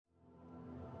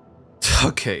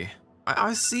Okay,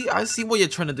 I see what you're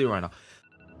trying to do right now.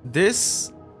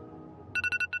 This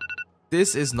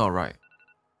is not right.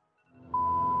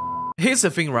 Here's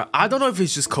the thing, right? I don't know if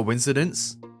it's just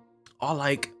coincidence or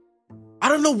like, I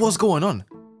don't know what's going on.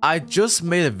 I just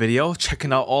made a video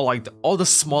checking out all the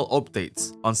small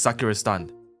updates on Sakura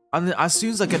stand. And then as soon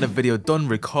as I get the video done,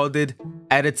 recorded,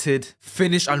 edited,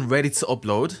 finished and ready to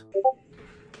upload,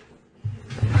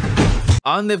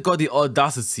 and they've got the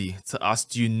audacity to ask,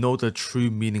 do you know the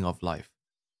true meaning of life?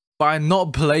 By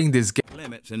not playing this game.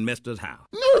 Limits in Mr. House.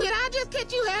 No, did I just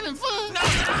catch you having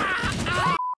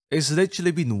fun? It's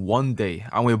literally been 1 day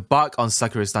and we're back on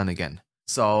Sakura stand again.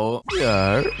 So,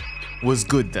 yeah, was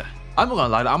good. I'm not gonna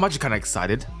lie, I'm actually kind of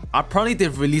excited. Apparently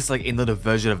they've released like another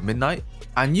version of Midknight.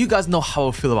 And you guys know how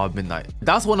I feel about Midknight.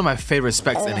 That's one of my favorite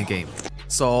specs in the game.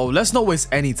 So let's not waste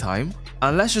any time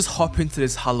and let's just hop into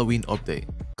this Halloween update.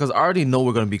 Because I already know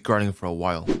we're going to be grinding for a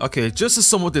while. Okay, just to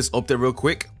sum up this update real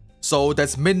quick. So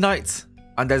there's Midknight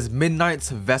and there's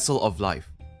Midknight's Vessel of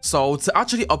Life. So to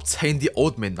actually obtain the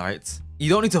old Midknight, you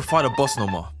don't need to fight a boss no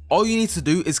more. All you need to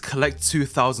do is collect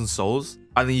 2,000 souls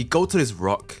and then you go to this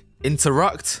rock,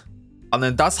 interact, and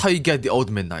then that's how you get the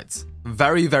old Midknight.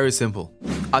 Very, very simple.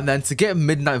 And then to get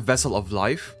Midknight Vessel of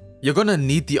Life, you're gonna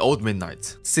need the old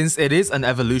Midknight, since it is an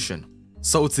evolution.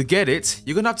 So to get it,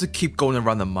 you're gonna have to keep going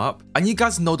around the map, and you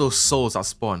guys know those souls that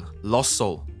spawn, Lost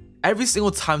Soul. Every single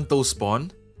time those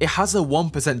spawn, it has a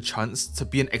 1% chance to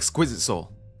be an exquisite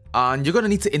soul. And you're gonna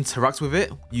need to interact with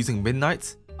it using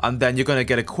Midknight, and then you're gonna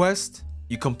get a quest,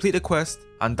 you complete the quest,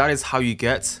 and that is how you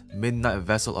get Midknight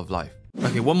Vessel of Life.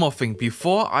 Okay, one more thing,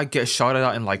 before I get shouted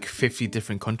out in like 50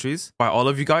 different countries by all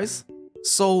of you guys.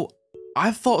 So,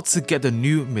 I thought to get the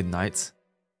new Midknight,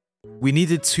 we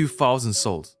needed 2,000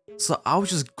 souls. So I was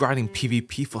just grinding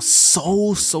PvP for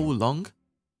so long,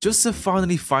 just to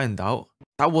finally find out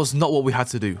that was not what we had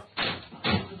to do.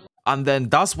 And then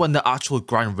that's when the actual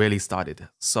grind really started.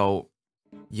 So,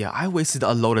 yeah, I wasted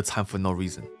a load of time for no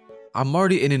reason. I'm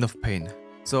already in enough pain,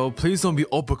 so please don't be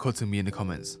uppercutting me in the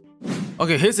comments.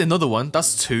 Okay, here's another one.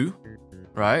 That's 2,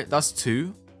 right? That's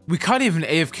 2. We can't even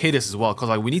AFK this as well, because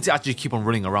like we need to actually keep on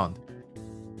running around.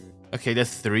 Okay,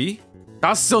 there's 3.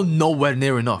 That's still nowhere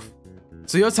near enough.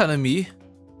 So you're telling me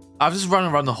I've just run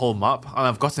around the whole map and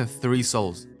I've gotten 3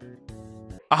 souls.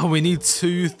 And we need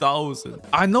 2,000.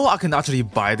 I know I can actually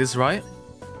buy this, right?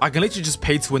 I can literally just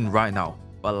pay to win right now.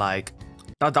 But like,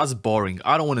 that's boring.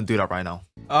 I don't want to do that right now.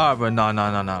 Alright, bro,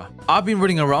 nah. I've been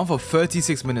running around for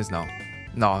 36 minutes now.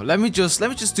 No, let me just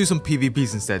do some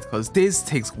PvPs instead, because this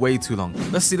takes way too long.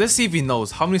 Let's see if he knows.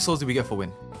 How many souls did we get for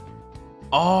win?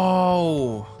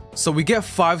 Oh, so we get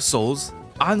 5 souls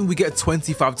and we get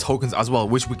 25 tokens as well,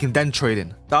 which we can then trade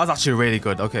in. That's actually really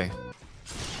good. Okay.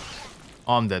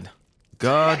 Oh, I'm dead.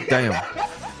 God damn.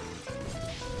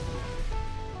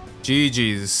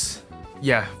 GG's.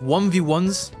 Yeah,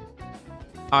 1v1s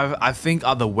I think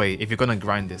are the way if you're gonna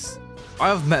grind this. I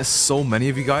have met so many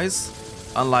of you guys.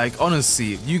 And like,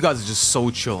 honestly, you guys are just so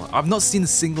chill. I've not seen a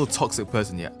single toxic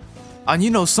person yet. And you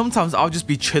know, sometimes I'll just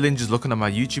be chilling, just looking at my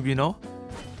YouTube, you know?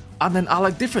 And then at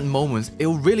like different moments,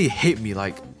 it'll really hit me,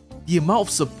 like, the amount of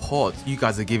support you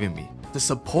guys are giving me. The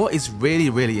support is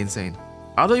really insane.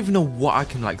 I don't even know what I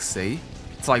can like say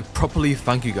to like properly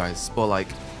thank you guys. But like,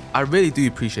 I really do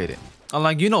appreciate it. And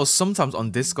like, you know, sometimes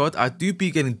on Discord, I do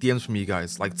be getting DMs from you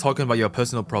guys, like talking about your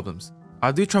personal problems.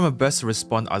 I do try my best to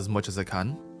respond as much as I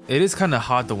can. It is kind of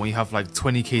hard though when you have like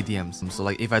 20k DMs, so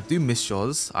like if I do miss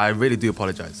yours, I really do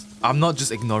apologize. I'm not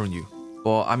just ignoring you.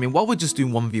 But I mean, while we're just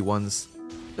doing 1v1s,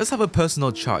 let's have a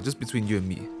personal chat just between you and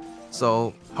me.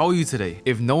 So, how are you today?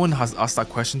 If no one has asked that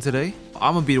question today,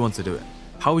 I'm gonna be the one to do it.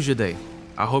 How was your day?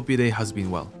 I hope your day has been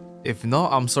well. If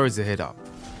not, I'm sorry to hear that.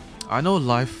 I know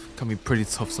life can be pretty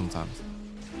tough sometimes,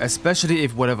 especially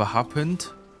if whatever happened,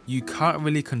 you can't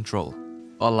really control.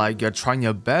 Or like you're trying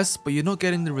your best, but you're not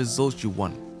getting the results you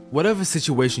want. Whatever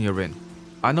situation you're in,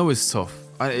 I know it's tough,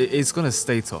 and it's gonna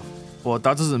stay tough, but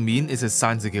that doesn't mean it's a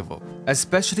sign to give up.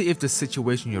 Especially if the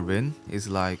situation you're in is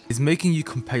making you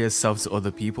compare yourself to other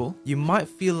people. You might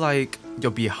feel like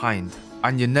you're behind,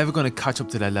 and you're never gonna catch up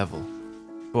to their level.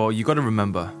 But you gotta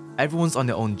remember, everyone's on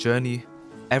their own journey,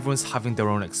 everyone's having their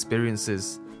own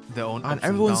experiences, and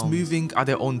everyone's moving at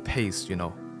their own pace, you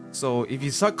know. So if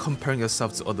you start comparing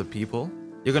yourself to other people,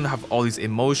 you're gonna have all these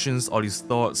emotions, all these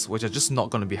thoughts, which are just not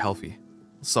gonna be healthy.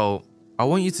 So I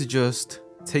want you to just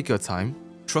take your time,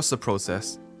 trust the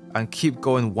process, and keep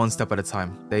going one step at a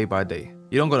time, day by day.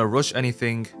 You don't gotta rush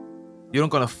anything. You don't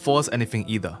gotta force anything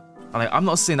either. And like, I'm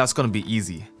not saying that's gonna be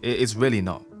easy. It's really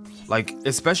not. Like,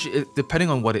 especially depending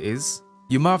on what it is,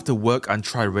 you might have to work and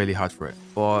try really hard for it.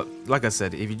 But like I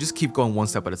said, if you just keep going one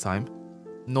step at a time,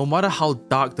 No matter how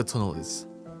dark the tunnel is.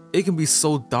 It can be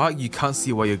so dark you can't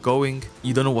see where you're going,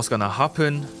 you don't know what's gonna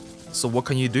happen. So what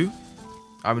can you do?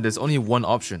 I mean, there's only one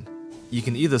option. You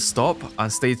can either stop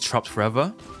and stay trapped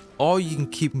forever, or you can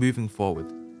keep moving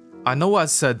forward. I know I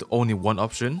said only one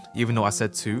option, even though I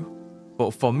said two,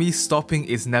 but for me, stopping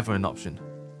is never an option.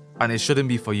 And it shouldn't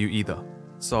be for you either.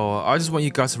 So I just want you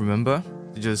guys to remember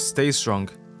to just stay strong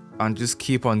and just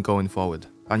keep on going forward,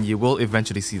 and you will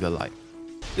eventually see the light.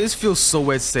 This feels so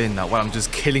weird saying that while I'm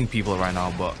just killing people right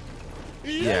now, but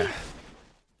yeah.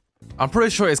 I'm pretty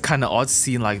sure it's kind of odd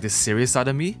seeing like this serious side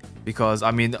of me, because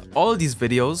I mean, all of these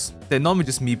videos, they're normally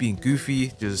just me being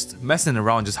goofy, just messing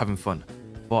around, just having fun.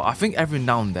 But I think every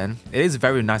now and then, it is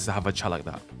very nice to have a chat like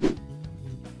that.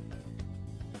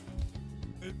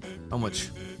 How much?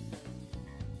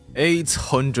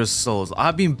 800 souls.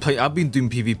 I've been doing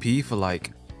PvP for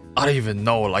like, I don't even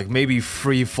know, like maybe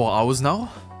 3-4 hours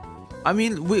now. I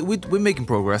mean, we're making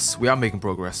progress. We are making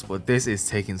progress, but this is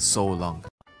taking so long.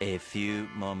 A few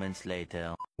moments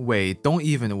later. Wait, don't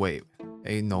even wait.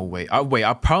 Ain't no way. Wait,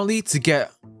 apparently to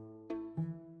get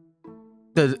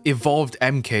the evolved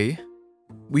MK,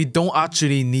 we don't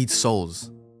actually need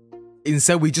souls.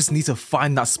 Instead, we just need to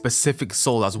find that specific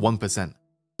soul that's 1%.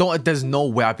 There's no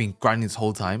way I've been grinding this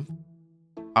whole time,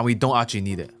 and we don't actually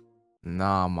need it.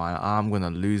 Nah, man, I'm gonna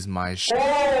lose my shit.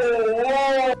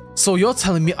 So you're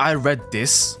telling me I read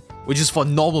this, which is for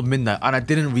normal Midnight, and I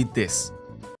didn't read this?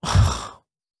 Oh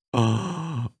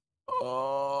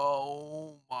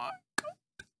my god.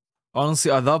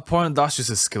 Honestly, at that point, that's just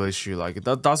a skill issue. Like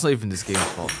that's not even this game's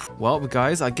fault. Well,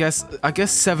 guys, I guess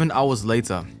 7 hours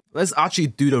later, let's actually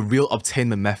do the real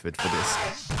obtainment method for this.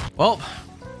 Well,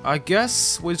 I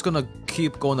guess we're just gonna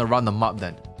keep going around the map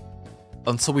then,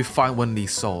 until we find one of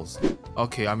these souls.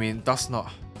 Okay, I mean, that's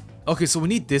not... Okay, so we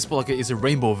need this, but like it's a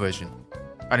rainbow version,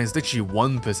 and it's literally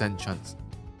 1% chance.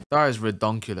 That is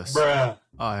ridiculous. Bruh.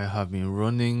 I have been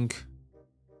running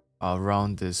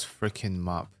around this freaking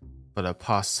map for the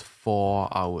past 4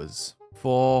 hours.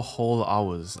 4 whole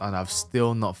hours, and I've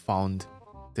still not found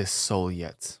this soul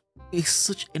yet. It's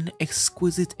such an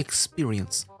exquisite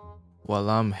experience. While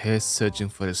I'm here searching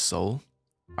for this soul,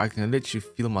 I can literally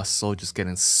feel my soul just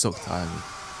getting sucked out of me.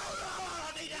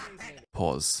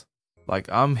 Pause. Like,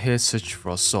 I'm here searching for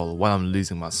a soul while I'm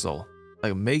losing my soul.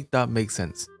 Like, make that make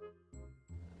sense.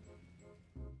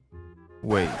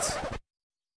 Wait.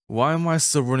 Why am I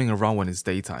still running around when it's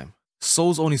daytime?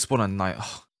 Souls only spawn at night.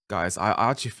 Ugh, guys, I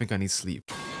actually think I need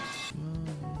sleep.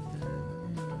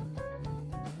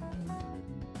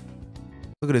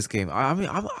 Look at this game. I mean,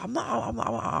 I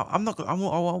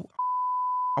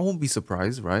won't be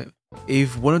surprised, right?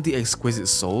 If one of the exquisite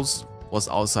souls was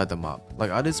outside the map. Like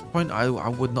at this point, I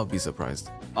would not be surprised.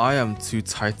 I am too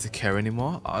tired to care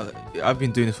anymore. I've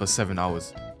been doing this for 7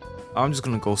 hours. I'm just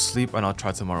gonna go sleep and I'll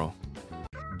try tomorrow.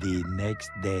 The next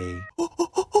day.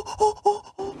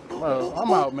 Well,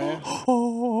 I'm out, man.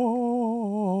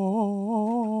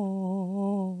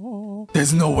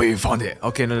 There's no way you found it.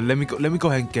 Okay, no, let me go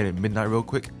ahead and get it. Midnight real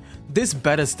quick. This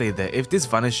better stay there. If this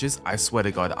vanishes, I swear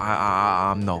to God,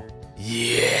 no.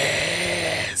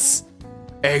 Yes!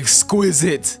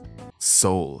 Exquisite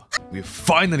soul. We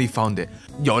finally found it.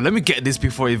 Yo, let me get this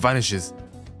before it vanishes.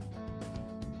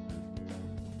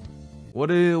 What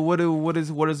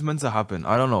is meant to happen?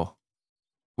 I don't know.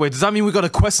 Wait, does that mean we got a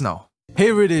quest now?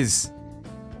 Here it is.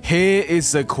 Here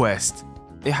is the quest.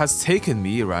 It has taken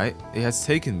me, right? It has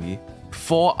taken me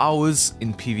 4 hours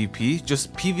in PvP,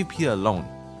 just PvP alone.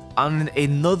 And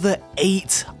another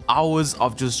 8 hours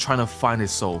of just trying to find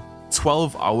his soul.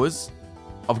 12 hours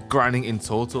of grinding in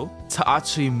total to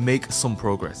actually make some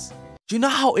progress. Do you know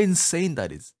how insane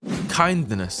that is?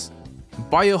 Kindness.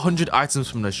 Buy 100 items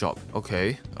from the shop.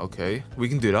 Okay. We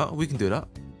can do that.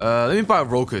 Let me buy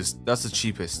Rokas. That's the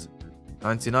cheapest.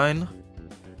 99.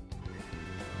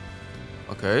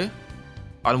 Okay.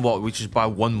 And what? We just buy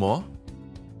one more?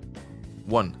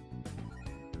 One.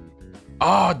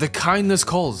 Ah, the kindness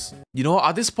calls. You know what?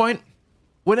 At this point,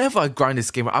 whenever I grind this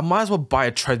game, I might as well buy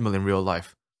a treadmill in real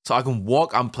life. So I can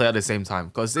walk and play at the same time.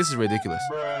 Because this is ridiculous.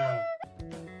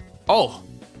 Oh.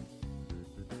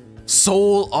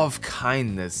 Soul of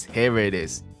kindness. Here it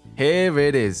is. Here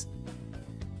it is.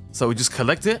 So we just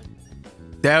collect it.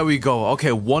 There we go.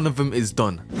 Okay, one of them is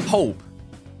done. Hope.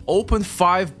 Open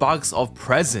 5 bags of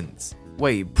presents.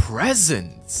 Wait,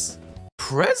 presents?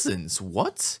 Presents?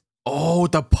 What? Oh,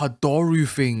 the Padoru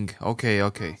thing. Okay.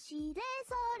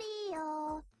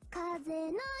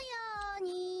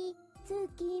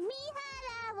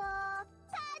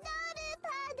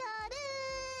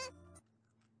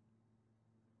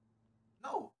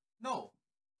 No.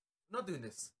 I'm not doing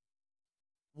this.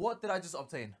 What did I just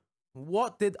obtain?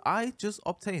 What did I just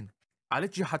obtain? I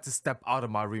literally had to step out of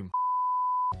my room.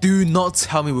 Do not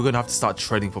tell me we're gonna have to start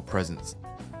trading for presents.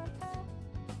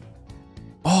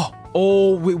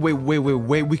 Oh,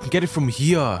 wait. We can get it from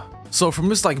here. So from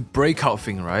this like breakout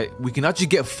thing, right? We can actually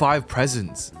get 5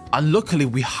 presents. And luckily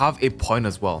we have a point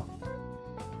as well.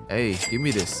 Hey, give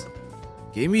me this.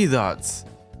 Give me that.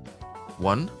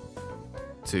 1,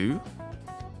 2,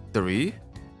 3,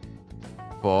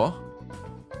 4,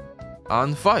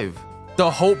 and 5.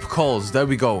 The hope calls. There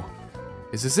we go.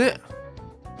 Is this it?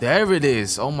 There it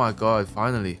is. Oh my god,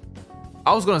 finally.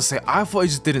 I was gonna say, I thought it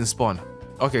just didn't spawn.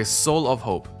 Okay, Soul of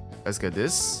Hope. Let's get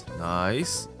this.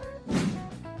 Nice.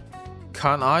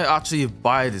 Can I actually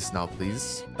buy this now,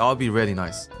 please? That would be really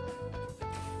nice.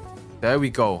 There we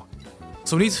go.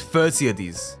 So we need 30 of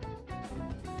these.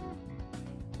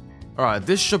 Alright,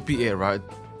 this should be it, right?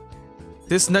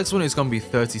 This next one is gonna be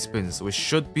 30 spins, so it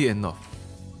should be enough.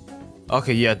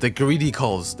 Okay, yeah, the greedy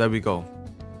calls. There we go.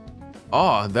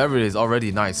 Oh, there it is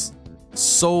already. Nice.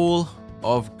 Soul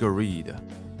of Greed.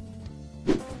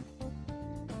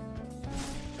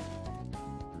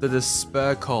 The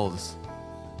Despair calls.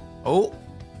 Oh.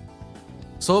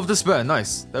 Soul of Despair.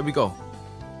 Nice. There we go.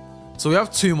 So we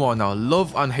have 2 more now.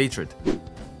 Love and Hatred.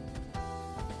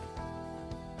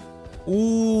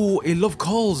 Ooh, a love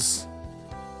calls.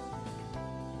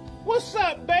 What's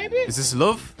up, baby? Is this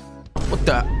love? What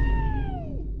the?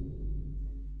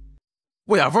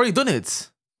 Wait, I've already done it.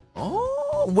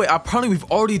 Oh, wait, apparently we've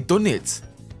already done it.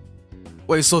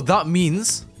 Wait, so that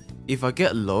means if I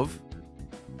get love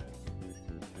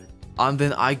and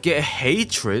then I get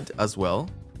hatred as well,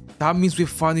 that means we've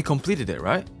finally completed it,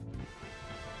 right?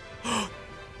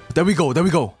 There we go, there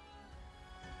we go.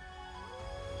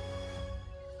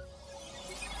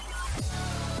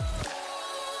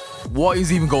 What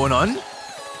is even going on?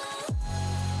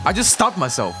 I just stopped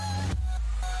myself.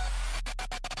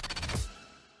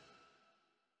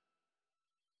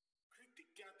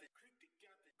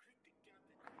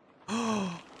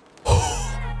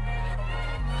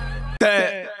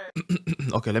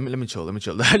 Okay, let me chill. Let me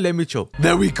chill.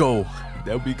 There we go.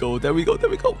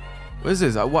 What is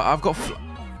this? What I've got?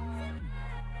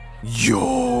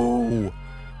 Yo!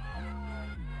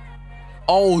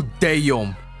 Oh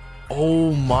damn!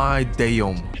 Oh my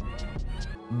damn!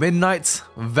 Midknight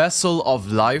Vessel of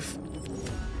Life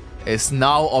is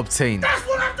now obtained. That's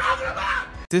what I'm talking about!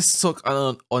 This took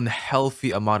an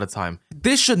unhealthy amount of time.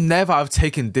 This should never have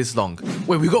taken this long.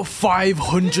 Wait, we got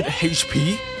 500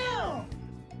 HP?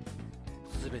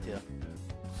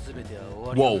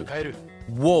 Whoa.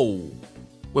 Whoa.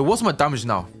 Wait, what's my damage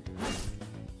now?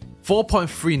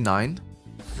 4.39.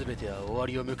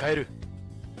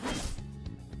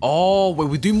 Oh, wait,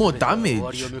 we do more damage.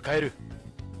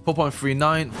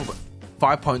 4.39,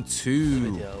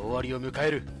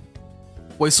 5.2.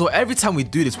 Wait, so every time we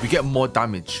do this, we get more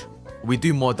damage. We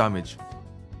do more damage.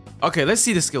 Okay, let's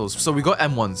see the skills. So we got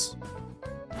M1s.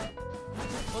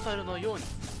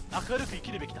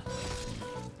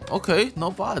 Okay,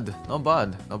 not bad.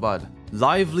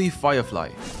 Lively Firefly.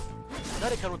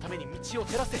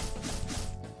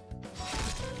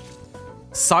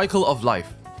 Cycle of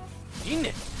Life.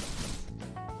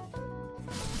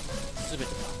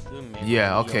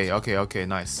 Yeah, okay,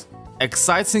 nice.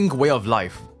 Exciting Way of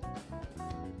Life.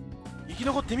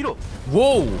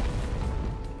 Whoa!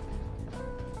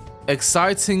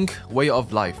 Exciting Way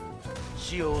of Life.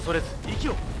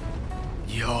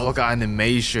 Yo, look at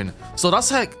animation. So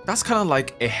that's kind of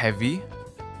like a heavy,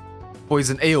 but it's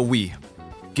an AoE.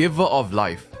 Giver of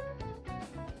Life.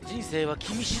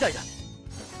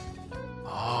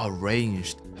 Ah,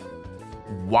 ranged.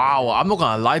 Wow, I'm not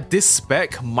gonna lie, this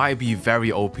spec might be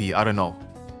very OP. I don't know.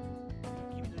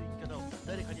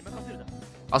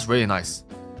 That's really nice.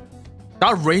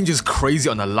 That range is crazy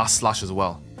on the last slash as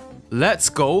well. Let's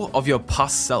go of your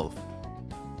past self.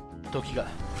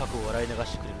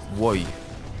 Whoa.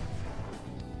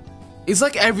 It's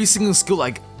like every single skill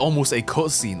like almost a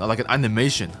cutscene or like an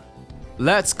animation.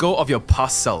 Let's go of your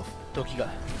past self.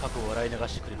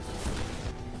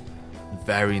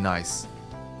 Very nice.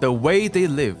 The way they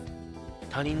live.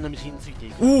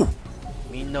 Ooh!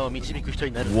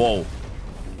 Whoa.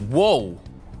 Whoa.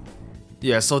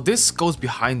 Yeah, so this goes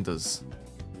behind us.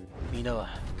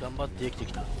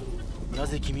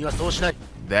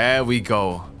 There we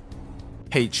go.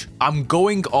 H, I'm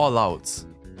going all out.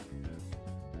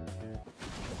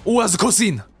 Oh, that's a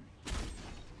cutscene.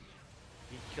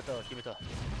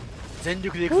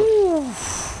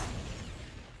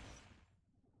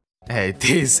 Hey,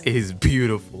 this is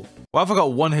beautiful. What if I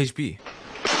got 1 HP?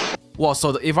 Well,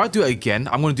 so if I do it again,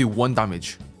 I'm gonna do 1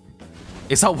 damage.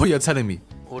 Is that what you're telling me?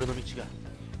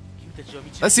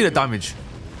 Let's see the damage.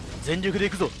 全力で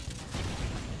行くぞ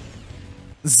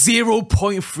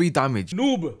 0.3 damage.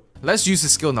 Noob Let's use the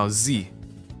skill now, Z.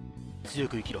 強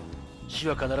く生きろ死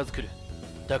は必ず来る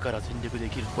だから全力で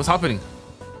生きる What's happening?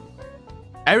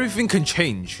 Everything can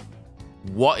change.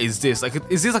 What is this? Like,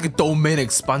 is this like a domain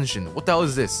expansion? What the hell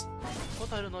is this?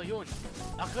 蛍のように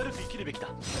明るく生きるべきだ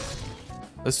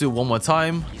Let's do it one more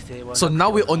time. So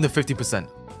now we're under 50%.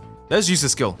 Let's use the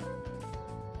skill.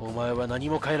 お前は何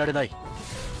も変えられない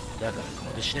だからこ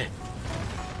こで死ね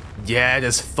Yeah,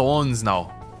 there's thorns now.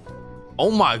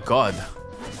 Oh my god.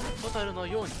 蛍の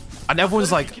ように And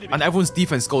everyone's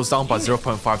defense goes down by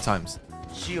 0.5 times.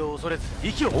 死を恐れず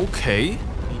生きろ Okay.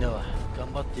 みんなは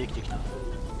頑張って生きてきた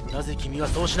なぜ君は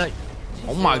そうしない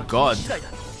Oh my god.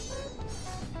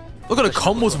 Look at the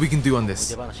combos we can do on this.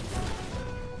 手放し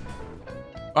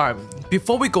Alright,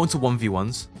 before we go into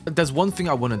 1v1s, there's one thing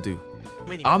I want to do.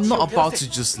 I'm not about to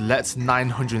just let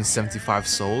 975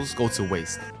 souls go to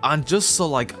waste. And just so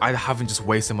like I haven't just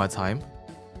wasted my time,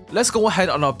 let's go ahead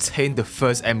and obtain the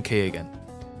first MK again.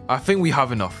 I think we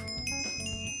have enough.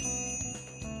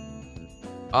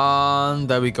 And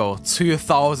there we go,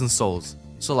 2,000 souls.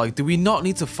 So like, do we not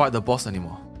need to fight the boss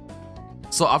anymore?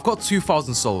 So I've got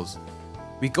 2,000 souls.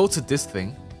 We go to this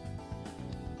thing.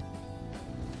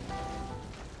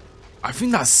 I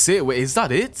think that's it. Wait, is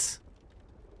that it?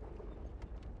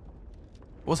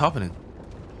 What's happening?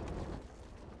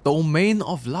 Domain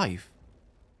of Life.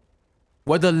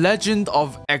 Where the legend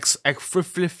of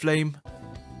Flame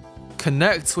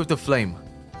connects with the flame.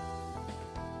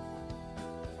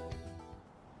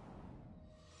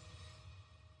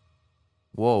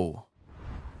 Whoa.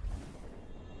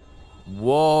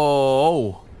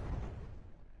 Whoa.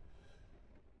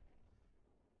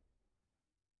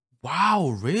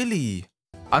 Wow, really?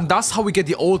 And that's how we get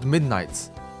the old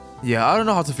Midknight. Yeah, I don't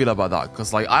know how to feel about that,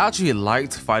 because like I actually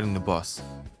liked fighting the boss.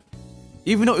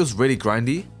 Even though it was really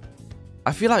grindy,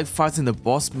 I feel like fighting the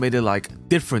boss made it like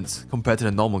different compared to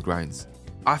the normal grinds.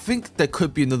 I think there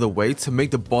could be another way to make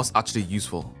the boss actually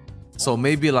useful. So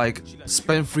maybe like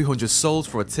spend 300 souls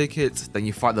for a ticket, then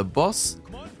you fight the boss,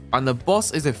 and the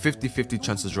boss is a 50-50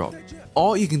 chance to drop.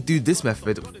 Or you can do this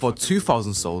method for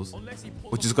 2,000 souls,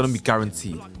 which is going to be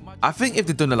guaranteed. I think if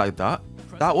they'd done it like that,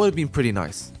 that would have been pretty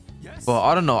nice. But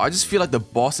I don't know, I just feel like the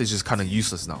boss is just kind of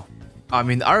useless now. I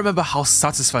mean, I remember how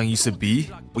satisfying it used to be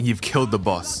when you've killed the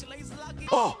boss.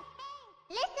 Oh!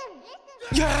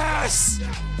 Yes!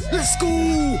 Let's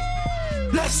go!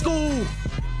 Let's go!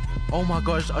 Oh my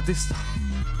gosh, this...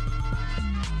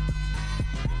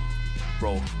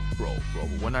 Bro,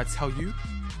 when I tell you,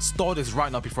 store this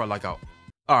right now before I lag out.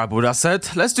 Alright, but with that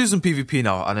said, let's do some PvP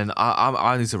now, and then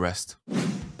I need to rest.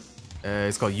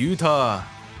 It's got Utah.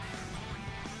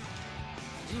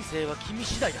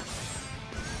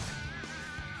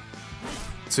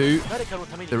 2,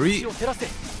 3.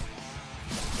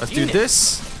 Let's do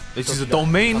this. Let's use a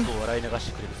domain.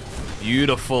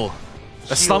 Beautiful.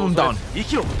 Let's slam him down.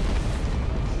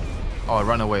 Oh, I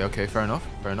ran away. Okay, fair enough.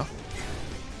 Fair enough.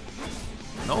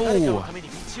 No.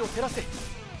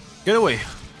 Get away.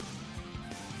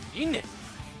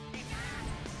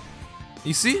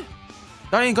 You see?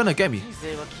 That ain't gonna get me.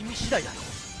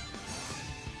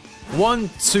 1,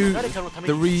 2,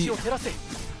 3.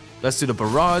 Let's do the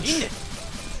barrage.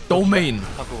 Domain.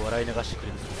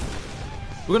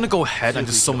 We're gonna go ahead and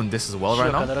just summon this as well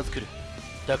right now.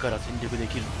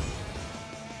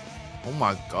 Oh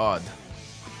my god.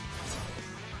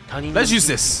 Let's use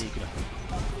this.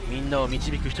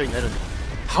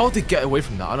 How did they get away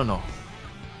from that? I don't know.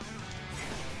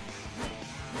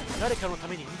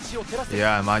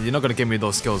 Yeah, man, you're not gonna give me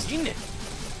those skills.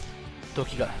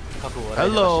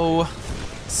 Hello.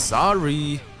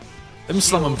 Sorry. Let me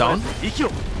slam him down.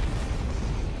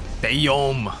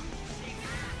 Damn.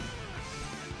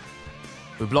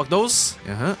 We block those.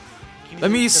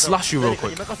 Let me slash you real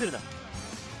quick.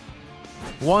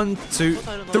 1, 2,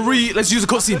 3. Let's use a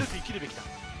cutscene.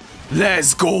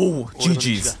 Let's go.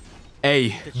 GG's.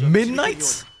 Hey,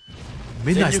 Midknight?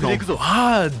 Midknight's not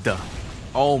bad.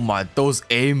 Oh my, those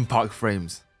aim pack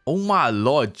frames. Oh my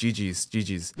lord, GG's,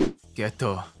 GG's.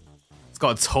 Ghetto. It's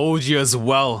got Toji as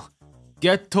well.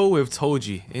 Ghetto with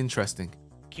Toji. Interesting.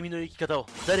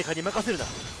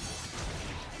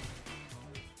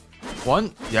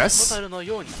 1, yes.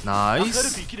 Nice.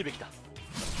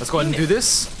 Let's go ahead and do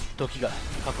this.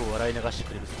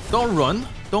 Don't run.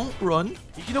 Don't run.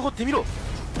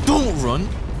 Don't run.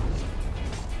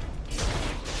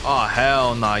 Oh,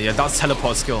 hell nah. Yeah, that's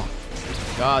teleport skill.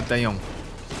 God damn.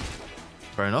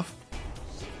 Fair enough.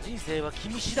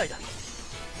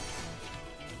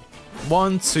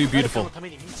 1, 2, beautiful. I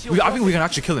think we can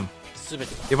actually kill him.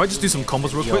 If I just do some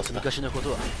combos real quick. 昔のこ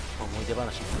とは思い出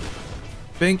話。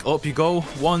 Bink, up you go.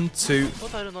 1, 2,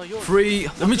 3.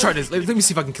 Let me try this. Let me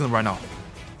see if I can kill him right now.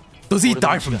 Does he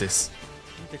die from this?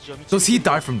 Does he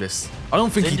die from this? I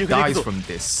don't think he dies from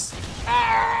this.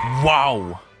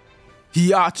 Wow.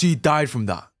 He actually died from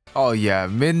that. Oh yeah,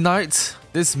 Midnight.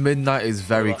 This Midnight is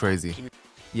very crazy.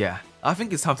 Yeah, I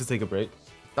think it's time to take a break.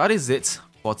 That is it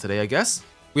for today, I guess.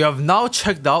 We have now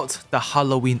checked out the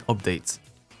Halloween update.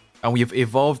 And we have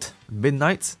evolved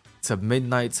Midnight to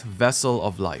Midnight Vessel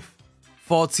of Life.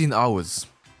 14 hours.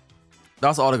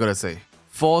 That's all I gotta say.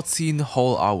 14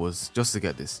 whole hours just to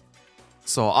get this.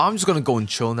 So I'm just gonna go and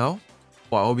chill now.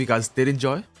 But I hope you guys did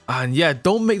enjoy. And yeah,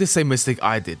 don't make the same mistake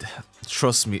I did.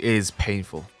 Trust me, it is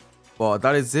painful. But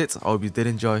that is it. I hope you did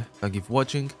enjoy. Thank you for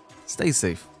watching. Stay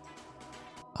safe.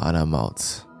 And I'm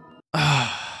out.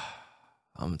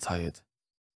 I'm tired.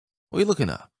 What are you looking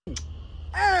at?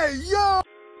 Hey, yo!